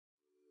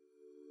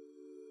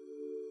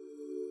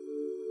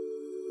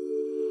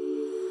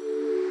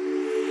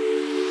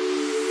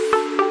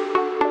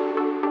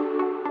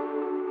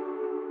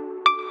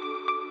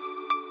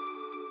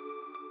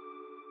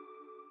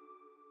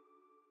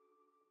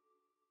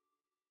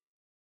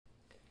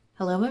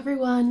Hello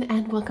everyone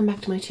and welcome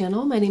back to my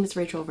channel. My name is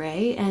Rachel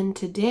Ray and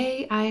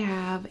today I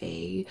have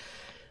a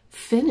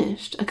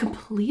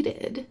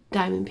completed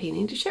diamond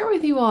painting to share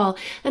with you all,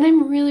 and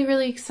I'm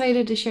really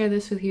excited to share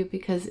this with you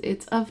because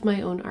it's of my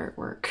own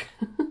artwork.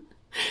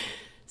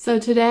 So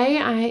today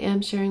I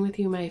am sharing with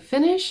you my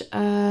finish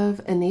of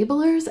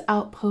Enabler's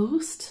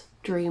Outpost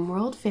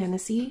Dreamworld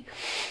Fantasy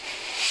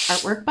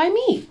artwork by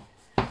me.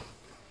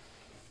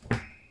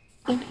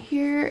 And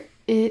here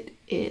it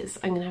is.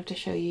 I'm gonna have to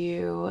show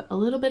you a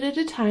little bit at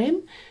a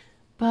time,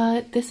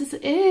 but this is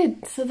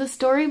it. So the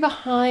story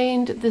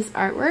behind this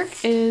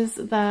artwork is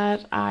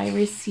that I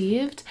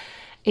received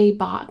a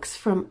box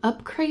from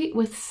Upcrate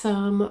with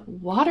some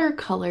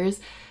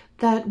watercolors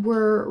that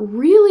were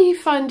really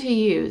fun to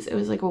use. It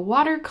was like a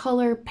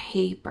watercolor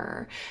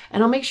paper,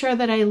 and I'll make sure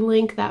that I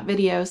link that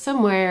video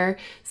somewhere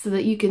so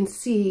that you can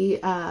see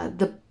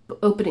the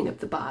opening of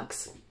the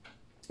box.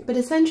 But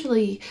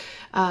essentially,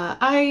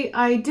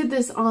 I did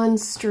this on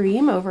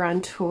stream over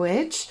on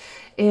Twitch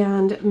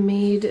and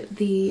made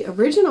the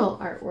original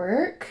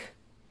artwork,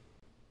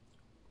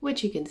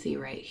 which you can see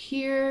right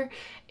here,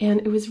 and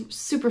it was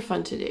super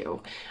fun to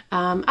do.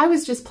 I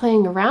was just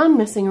playing around,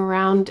 messing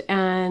around,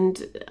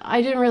 and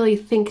I didn't really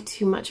think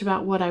too much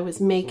about what I was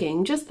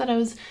making, just that I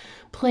was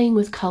playing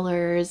with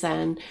colors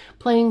and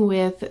playing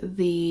with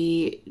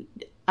the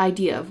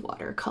idea of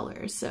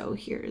watercolors. So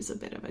here's a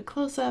bit of a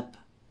close-up.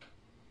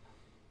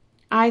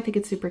 I think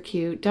it's super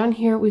cute. Down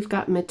here we've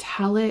got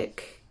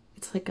metallic,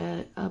 it's like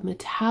a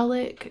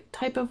metallic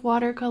type of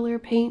watercolor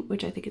paint,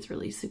 which I think is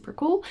really super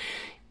cool.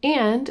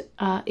 And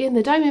in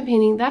the diamond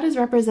painting, that is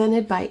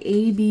represented by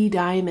AB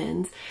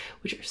diamonds,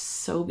 which are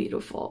so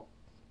beautiful.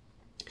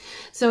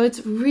 So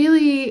it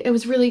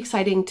was really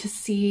exciting to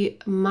see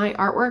my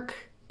artwork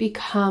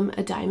become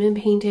a diamond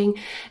painting,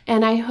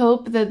 and I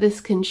hope that this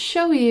can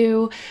show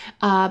you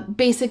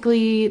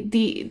basically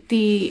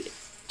the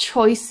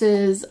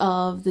choices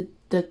of the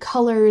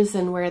colors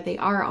and where they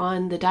are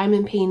on the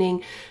diamond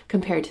painting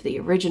compared to the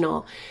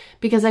original.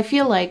 Because I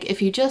feel like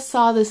if you just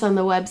saw this on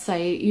the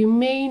website, you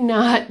may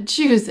not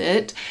choose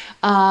it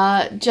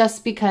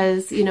just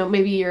because, you know,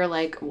 maybe you're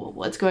like, well,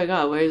 what's going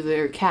on? Where's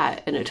there a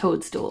cat and a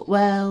toadstool?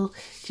 Well,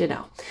 you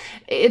know,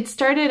 it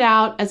started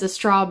out as a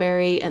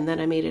strawberry and then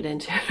I made it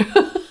into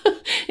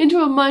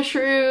into a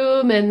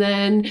mushroom, and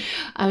then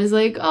I was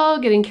like, oh,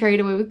 getting carried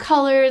away with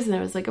colors, and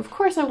I was like, of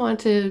course I want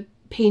to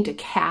paint a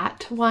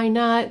cat, why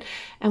not?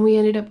 And we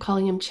ended up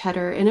calling him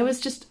Cheddar, and it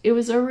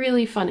was a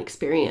really fun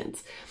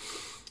experience.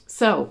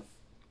 So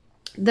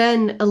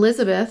then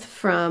Elizabeth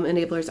from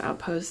Enabler's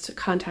Outpost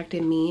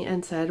contacted me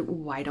and said,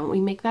 why don't we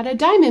make that a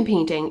diamond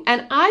painting?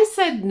 And I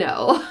said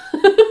no.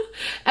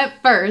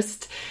 At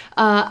first,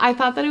 I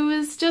thought that it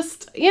was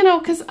just, you know,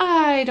 because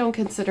I don't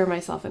consider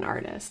myself an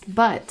artist,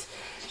 but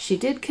she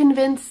did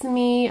convince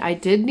me. I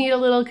did need a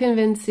little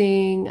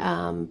convincing,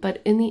 but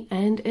in the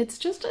end,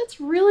 it's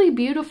really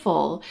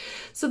beautiful.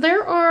 So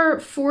there are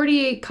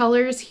 48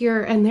 colors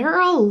here, and there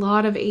are a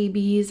lot of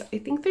ABs. I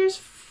think there's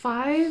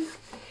 5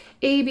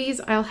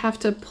 ABs. I'll have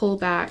to pull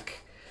back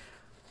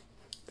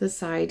the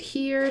side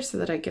here so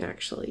that I can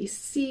actually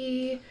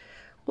see.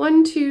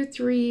 1, 2,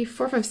 3,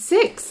 4, 5,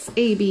 6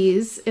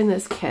 ABs in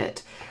this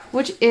kit,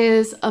 which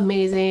is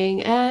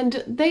amazing,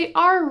 and they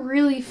are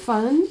really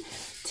fun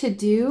to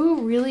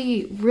do,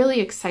 really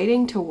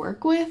exciting to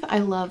work with. I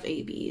love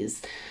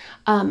ABs.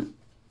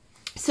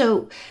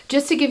 So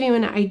just to give you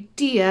an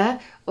idea,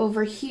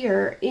 over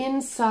here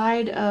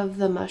inside of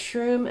the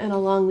mushroom and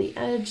along the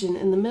edge and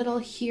in the middle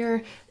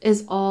here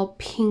is all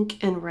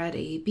pink and red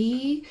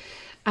AB.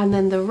 And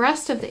then the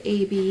rest of the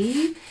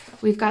AB,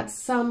 we've got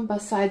some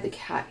beside the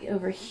cat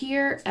over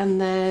here, and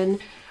then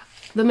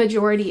the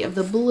majority of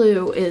the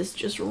blue is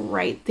just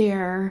right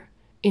there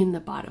in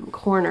the bottom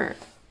corner.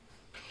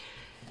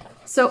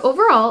 So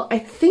overall, I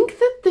think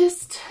that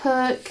this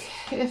took,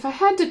 if I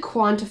had to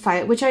quantify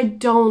it, which I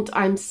don't,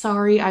 I'm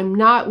sorry, I'm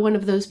not one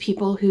of those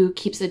people who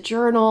keeps a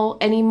journal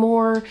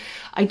anymore.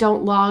 I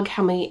don't log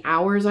how many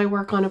hours I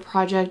work on a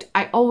project.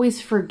 I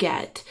always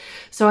forget.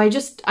 So I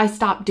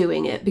stopped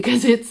doing it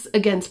because it's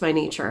against my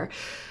nature.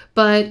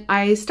 But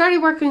I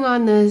started working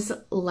on this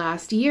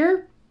last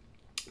year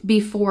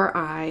before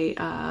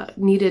I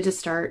needed to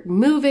start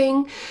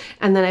moving.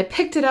 And then I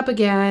picked it up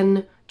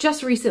again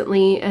just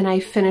recently and I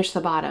finished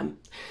the bottom.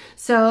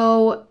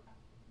 So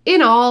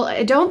in all,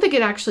 I don't think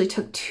it actually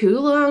took too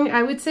long.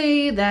 I would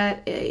say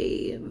that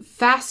a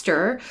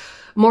faster,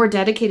 more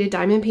dedicated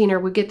diamond painter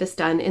would get this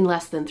done in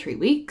less than 3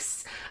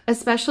 weeks,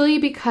 especially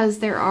because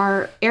there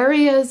are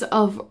areas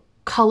of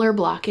color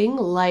blocking,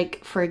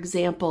 like for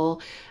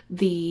example,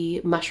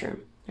 the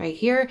mushroom right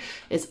here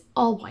is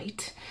all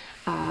white.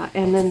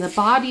 And then the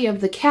body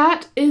of the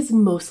cat is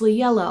mostly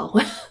yellow.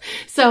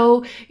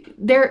 So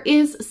there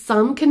is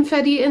some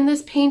confetti in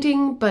this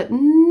painting, but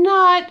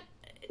not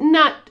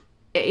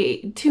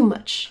too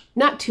much.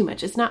 Not too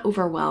much. It's not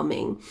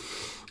overwhelming.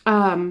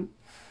 And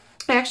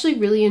I actually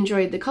really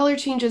enjoyed the color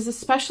changes,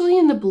 especially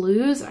in the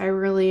blues. I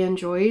really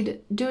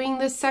enjoyed doing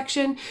this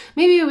section.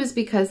 Maybe it was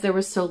because there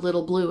was so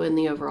little blue in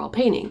the overall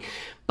painting,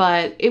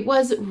 but it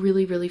was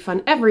really, really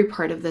fun. Every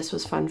part of this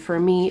was fun for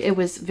me. It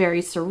was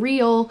very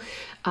surreal.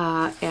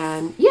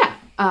 And yeah,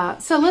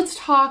 so let's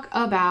talk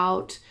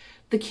about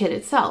the kit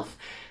itself.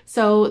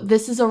 So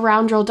this is a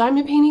round drill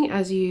diamond painting,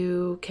 as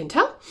you can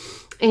tell.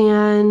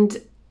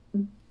 And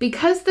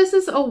because this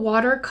is a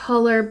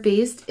watercolor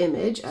based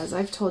image, as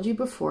I've told you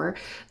before,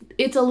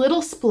 it's a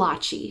little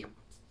splotchy.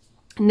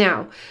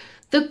 Now,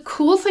 the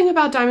cool thing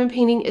about diamond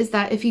painting is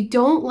that if you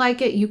don't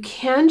like it, you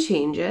can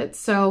change it.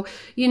 So,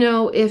 you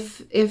know,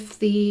 if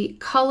the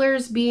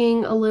colors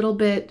being a little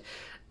bit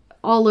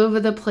all over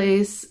the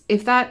place,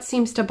 if that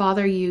seems to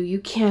bother you, you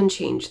can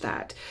change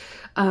that.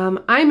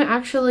 I'm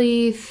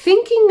actually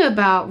thinking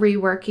about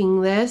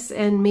reworking this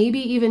and maybe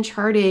even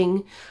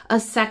charting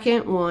a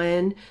second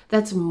one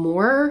that's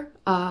more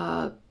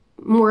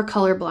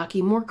color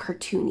blocky, more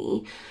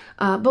cartoony.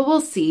 But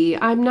we'll see.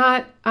 I'm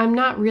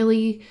not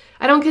really,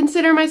 I don't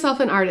consider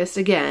myself an artist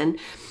again.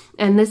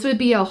 And this would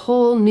be a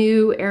whole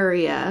new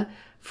area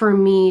for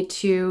me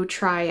to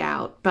try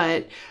out,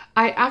 but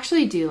I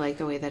actually do like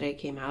the way that it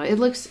came out. It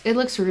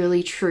looks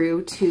really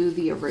true to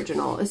the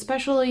original,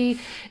 especially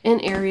in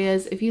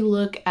areas. If you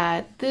look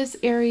at this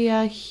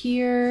area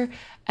here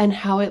and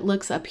how it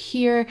looks up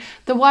here,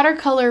 the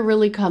watercolor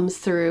really comes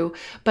through,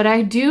 but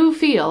I do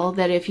feel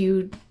that if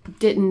you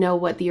didn't know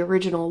what the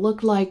original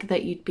looked like,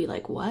 that you'd be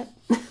like, what?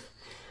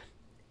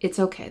 It's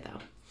okay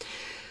though.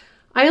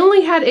 I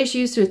only had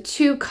issues with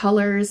 2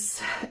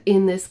 colors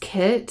in this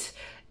kit,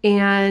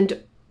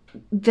 and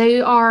they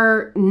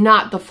are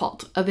not the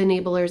fault of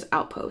Enabler's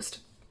Outpost.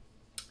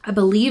 I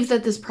believe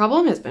that this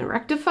problem has been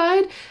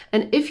rectified,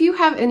 and if you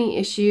have any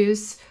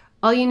issues,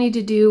 all you need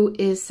to do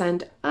is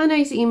send a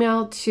nice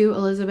email to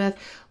Elizabeth,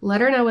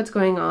 let her know what's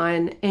going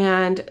on,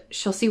 and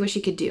she'll see what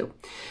she could do.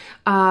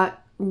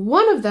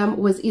 One of them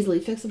was easily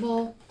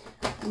fixable.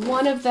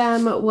 One of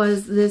them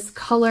was this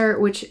color,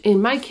 which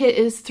in my kit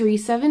is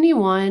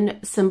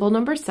 371, symbol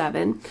number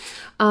 7.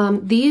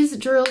 These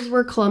drills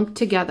were clumped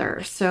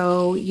together,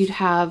 so you'd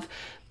have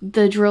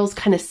the drills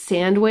kind of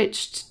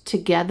sandwiched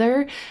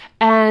together,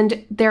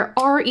 and there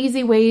are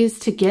easy ways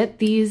to get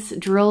these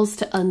drills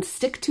to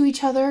unstick to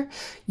each other.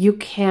 You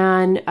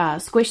can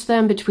squish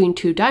them between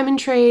 2 diamond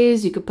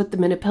trays. You could put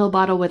them in a pill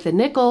bottle with a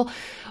nickel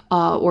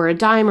or a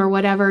dime or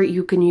whatever.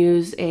 You can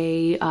use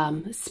a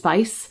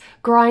spice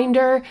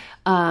grinder,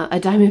 a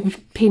diamond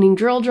painting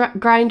drill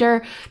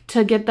grinder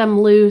to get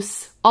them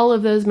loose. All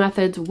of those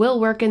methods will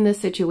work in this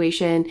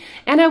situation,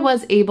 and I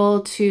was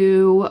able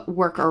to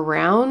work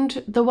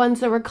around the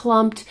ones that were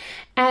clumped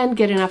and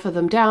get enough of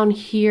them down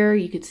here.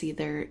 You could see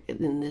they're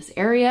in this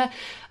area,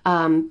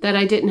 that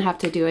I didn't have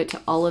to do it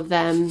to all of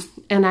them,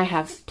 and I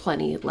have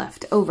plenty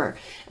left over.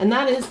 And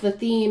that is the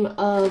theme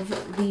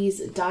of these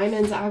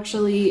diamonds,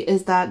 actually,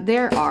 is that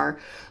there are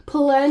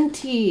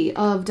plenty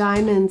of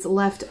diamonds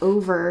left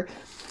over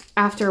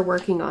after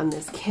working on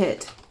this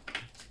kit.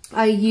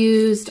 I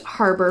used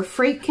Harbor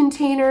Freight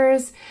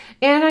containers,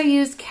 and I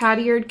used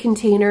cat-eared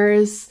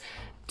containers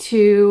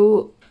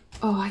to,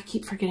 oh, I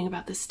keep forgetting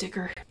about this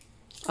sticker.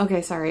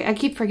 Okay, sorry, I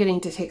keep forgetting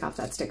to take off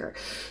that sticker.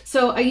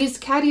 So I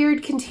used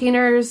cat-eared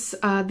containers.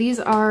 These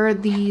are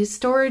the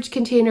storage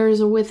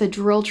containers with a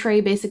drill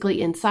tray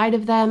basically inside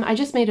of them. I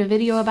just made a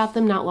video about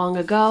them not long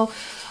ago,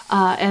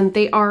 and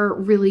they are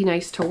really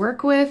nice to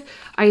work with.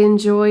 I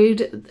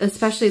enjoyed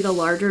especially the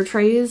larger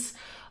trays,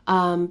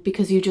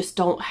 because you just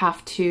don't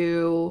have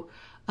to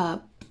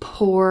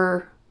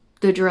pour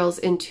the drills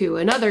into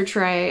another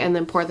tray and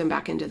then pour them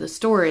back into the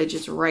storage.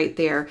 It's right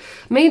there.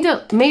 Made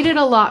it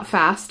a lot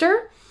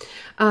faster,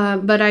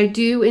 but I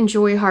do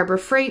enjoy Harbor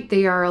Freight.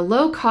 They are a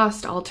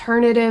low-cost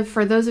alternative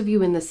for those of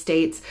you in the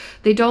States.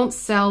 They don't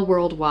sell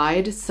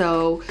worldwide,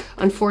 so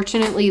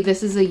unfortunately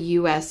this is a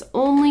US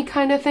only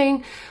kind of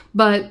thing,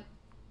 but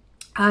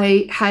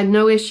I had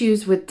no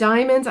issues with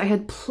diamonds. I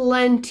had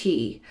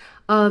plenty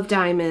of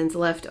diamonds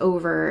left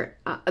over.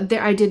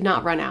 I did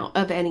not run out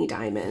of any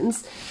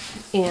diamonds.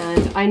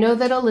 And I know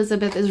that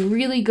Elizabeth is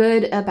really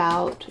good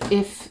about,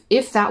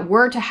 if that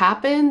were to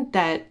happen,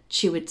 that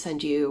she would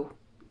send you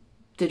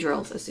the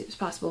drills as soon as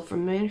possible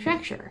from the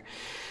manufacturer.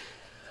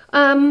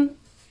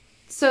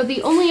 So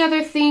the only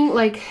other thing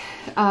that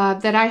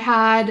I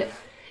had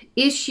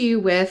issue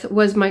with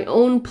was my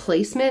own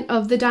placement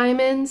of the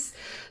diamonds.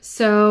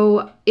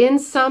 So in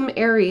some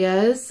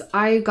areas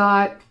I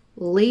got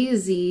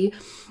lazy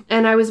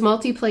and I was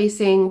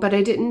multi-placing, but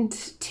I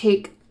didn't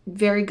take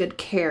very good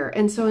care.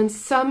 And so in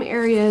some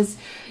areas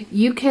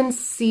you can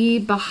see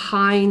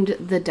behind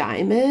the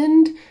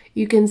diamond,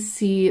 you can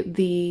see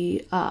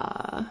the,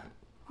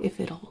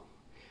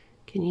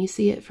 can you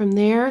see it from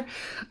there?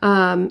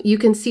 You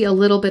can see a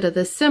little bit of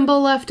the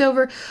symbol left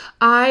over.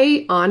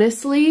 I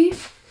honestly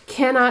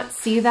cannot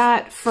see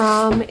that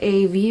from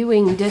a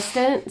viewing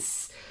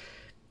distance.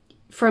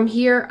 From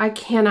here, I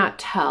cannot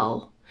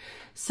tell.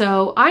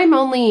 So I'm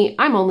only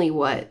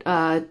what,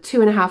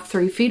 2.5,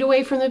 3 feet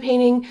away from the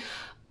painting,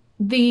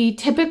 The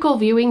typical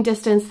viewing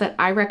distance that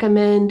I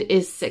recommend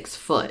is 6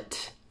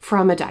 foot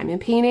from a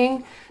diamond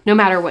painting, no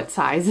matter what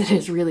size it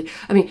is, really.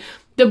 I mean,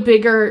 the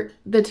bigger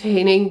the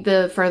painting,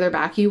 the further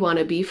back you want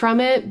to be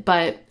from it,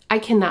 but I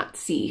cannot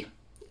see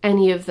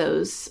any of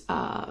those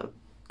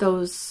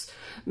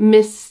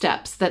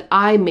missteps that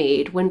I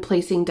made when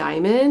placing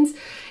diamonds.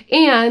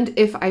 And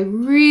if I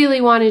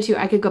really wanted to,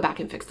 I could go back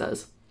and fix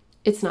those.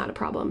 It's not a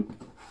problem.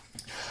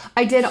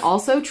 I did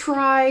also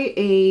try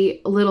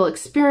a little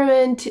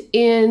experiment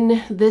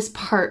in this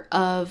part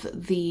of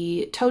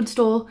the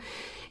toadstool.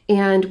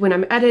 And when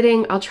I'm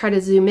editing, I'll try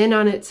to zoom in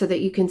on it so that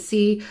you can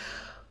see.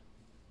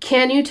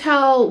 Can you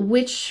tell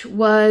which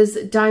was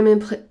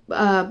diamond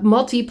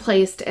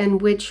multi-placed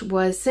and which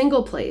was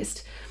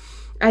single-placed?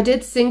 I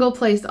did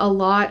single-place a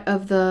lot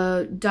of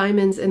the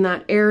diamonds in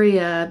that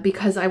area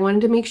because I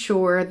wanted to make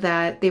sure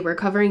that they were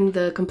covering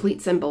the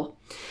complete symbol.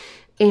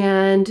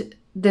 And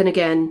then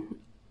again,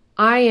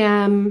 I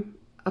am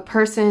a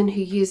person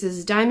who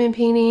uses diamond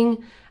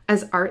painting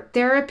as art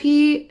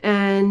therapy,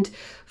 and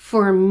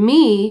for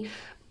me,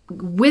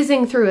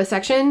 whizzing through a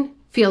section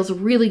feels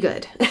really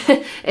good.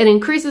 It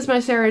increases my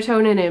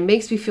serotonin and it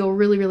makes me feel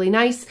really, really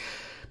nice.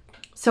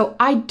 So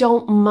I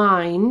don't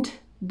mind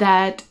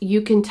that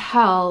you can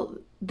tell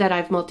that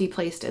I've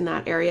multi-placed in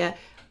that area.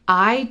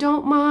 I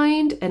don't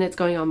mind, and it's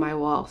going on my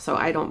wall, so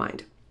I don't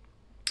mind.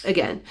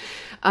 Again,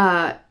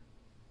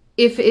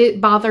 if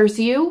it bothers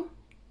you,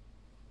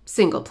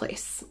 single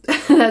place.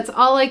 That's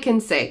all I can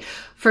say.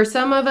 For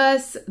some of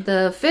us,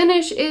 the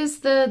finish is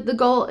the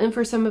goal, and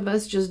for some of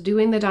us, just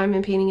doing the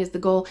diamond painting is the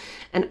goal.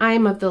 And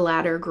I'm of the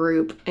latter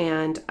group,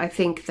 and I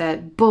think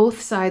that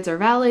both sides are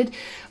valid,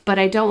 but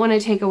I don't want to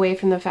take away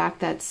from the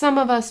fact that some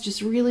of us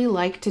just really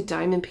like to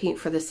diamond paint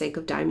for the sake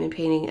of diamond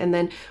painting, and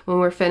then when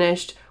we're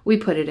finished, we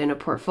put it in a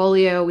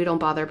portfolio. We don't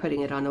bother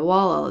putting it on the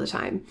wall all the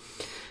time.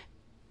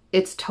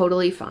 It's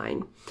totally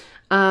fine.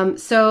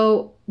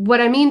 So what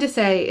I mean to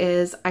say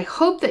is I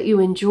hope that you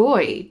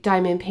enjoy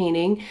diamond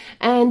painting,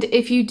 and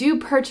if you do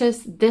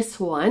purchase this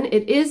one,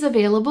 it is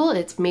available.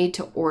 It's made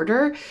to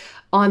order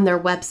on their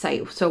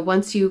website. So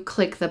once you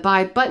click the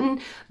buy button,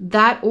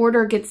 that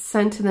order gets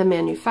sent to the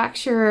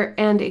manufacturer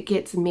and it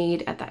gets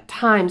made at that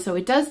time. So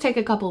it does take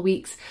a couple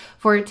weeks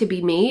for it to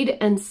be made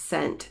and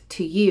sent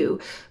to you.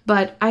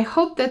 But I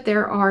hope that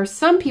there are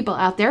some people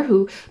out there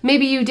who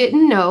maybe you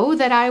didn't know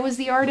that I was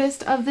the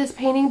artist of this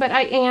painting, but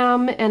I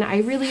am, and I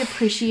really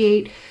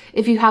appreciate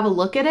if you have a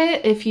look at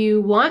it. If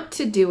you want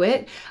to do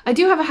it, I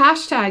do have a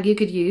hashtag you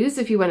could use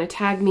if you want to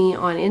tag me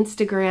on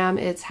Instagram.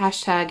 It's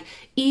hashtag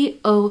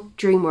EO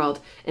Dreamworld.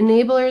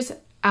 Enablers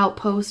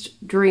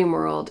Outpost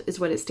Dreamworld is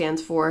what it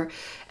stands for.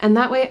 And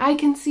that way I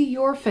can see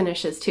your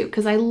finishes too,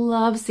 because I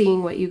love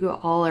seeing what you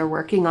all are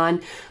working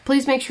on.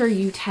 Please make sure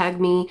you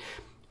tag me,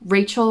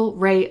 Rachel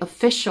Ray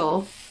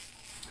Official,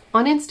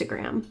 on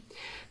Instagram.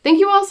 Thank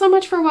you all so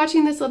much for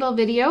watching this little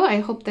video.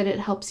 I hope that it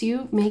helps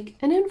you make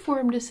an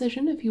informed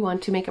decision if you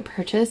want to make a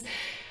purchase.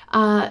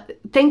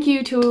 Thank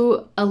you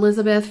to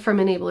Elizabeth from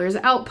Enablers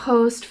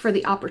Outpost for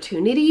the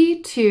opportunity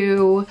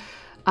to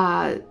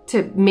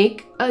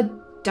make a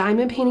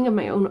diamond painting of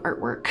my own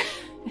artwork.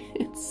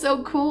 It's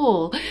so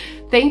cool.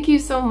 Thank you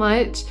so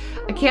much.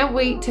 I can't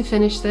wait to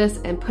finish this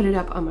and put it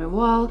up on my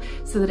wall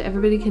so that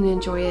everybody can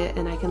enjoy it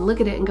and I can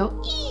look at it and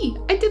go, "Ee,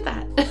 I did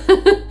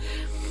that."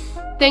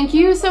 Thank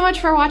you so much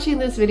for watching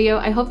this video.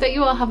 I hope that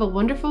you all have a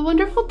wonderful,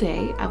 wonderful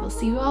day. I will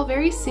see you all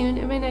very soon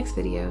in my next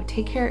video.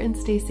 Take care and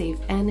stay safe,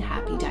 and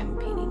happy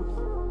diamond painting.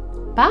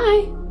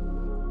 Bye.